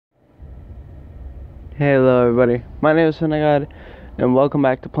Hello everybody, my name is Finagod, and welcome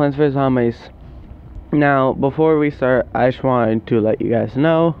back to Plants vs Zombies. Now, before we start, I just wanted to let you guys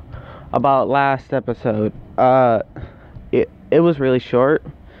know about last episode. It was really short.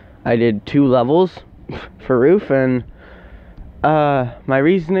 I did 2 levels for Roof, and my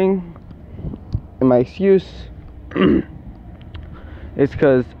reasoning and my excuse is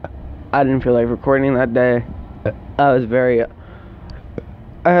because I didn't feel like recording that day. I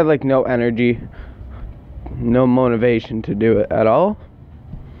had like no energy, no motivation to do it at all.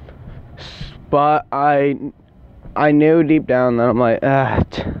 But I knew deep down that I'm like, I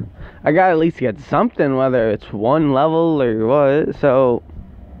gotta at least get something, whether it's 1 level or what. So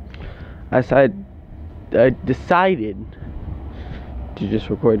I decided to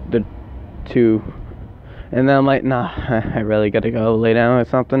just record the 2, and then I'm like, nah, I really gotta go lay down or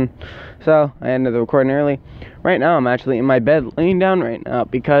something. So I ended the recording early. Right now I'm actually in my bed laying down right now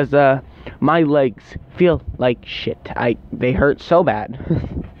because my legs feel like shit. They hurt so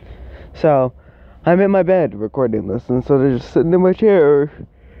bad. So I'm in my bed recording this instead of just sitting in my chair or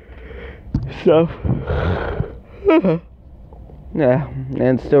stuff. Yeah,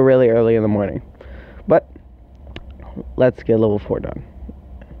 and it's still really early in the morning. But let's get level 4 done.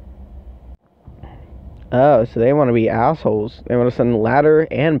 Oh, so they want to be assholes. They want to send ladder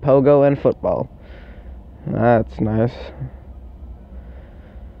and pogo and football. That's nice.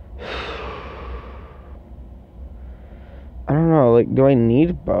 I don't know, like, do I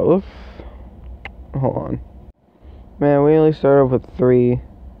need both? Hold on. Man, we only start off with 3.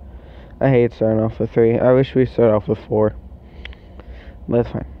 I hate starting off with 3. I wish we started off with 4. But it's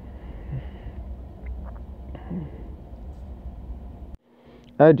fine.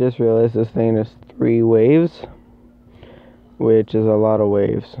 I just realized this thing is 3 waves, which is a lot of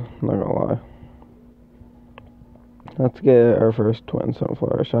waves, not gonna lie. Let's get our first twin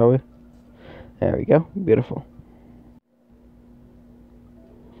sunflower, shall we? There we go. Beautiful.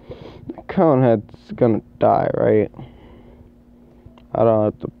 The conehead's gonna die, right? I don't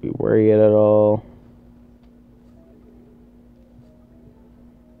have to be worried at all.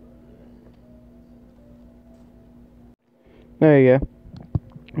 There you go.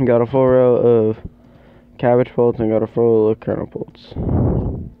 Got a full row of cabbage bolts and got a full row of kernel bolts.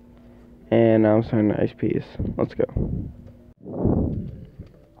 And now I'm starting to ice peas. Let's go.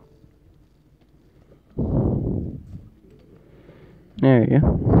 There you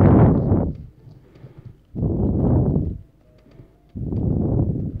go.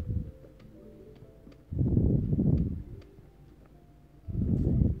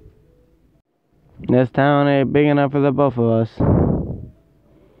 This town ain't big enough for the both of us.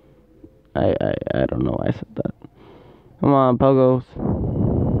 I don't know why I said that. Come on, pogos.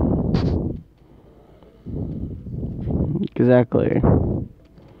 Exactly.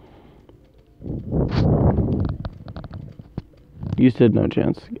 You stood no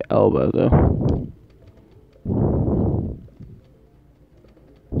chance. Elbow, though.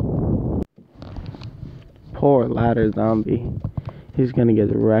 Poor ladder zombie. He's gonna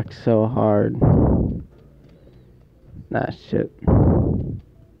get wrecked so hard. Nah, shit.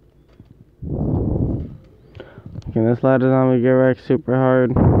 Can this ladder zombie get wrecked super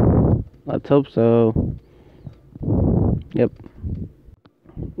hard? Let's hope so. Yep.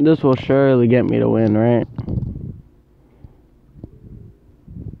 This will surely get me to win, right?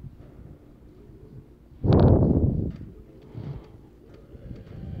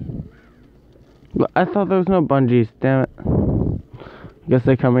 But I thought there was no bungees, damn it. I guess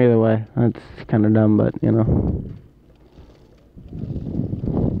they come either way. That's kind of dumb, but you know.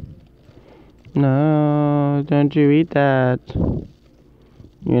 No, don't you eat that.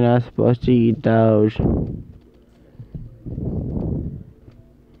 You're not supposed to eat those.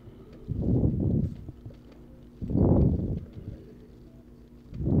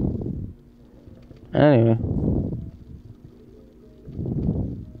 Anyway.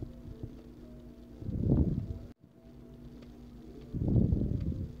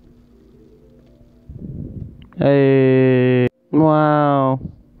 Hey. Wow.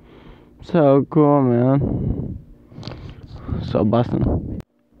 So cool, man. So bustin'.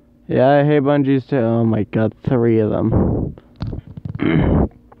 Yeah, I hate bungees too. Oh my god, 3 of them.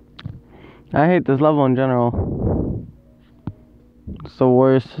 I hate this level in general. It's the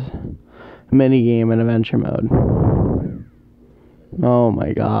worst minigame in adventure mode. Oh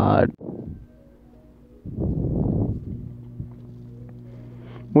my god.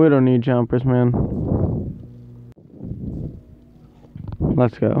 We don't need jumpers, man.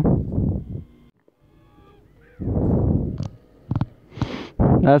 Let's go.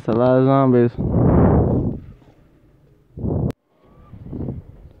 That's a lot of zombies.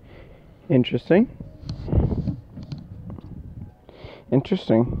 Interesting.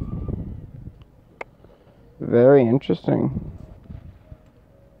 interesting. Very interesting.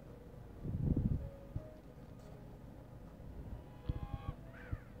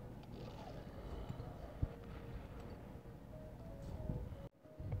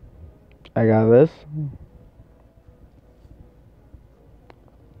 I got this.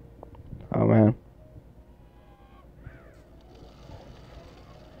 Oh man.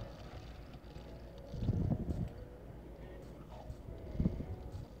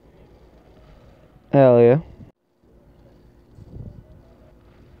 Hell yeah.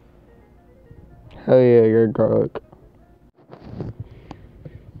 Hell yeah, you're garlic.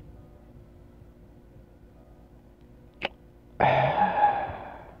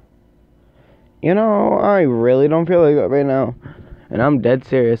 You know, I really don't feel like that right now. And I'm dead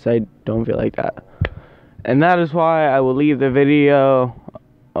serious, I don't feel like that. And that is why I will leave the video.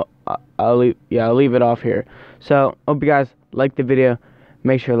 I'll leave it off here. So, hope you guys like the video.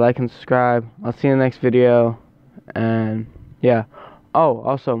 Make sure to like and subscribe. I'll see you in the next video. And, yeah. Oh,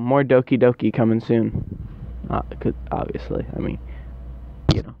 also, more Doki Doki coming soon. 'Cause obviously, I mean,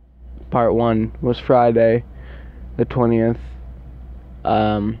 you know. Part 1 was Friday, the 20th.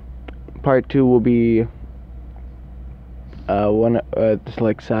 Part 2 will be just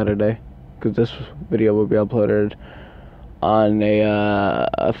like Saturday, because this video will be uploaded on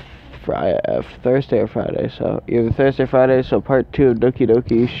a Thursday or Friday. So either Thursday or Friday. So part 2 of Doki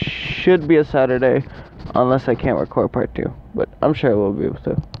Doki should be a Saturday, unless I can't record part 2. But I'm sure I will be able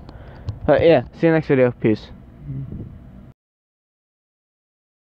to. But yeah, see you next video. Peace.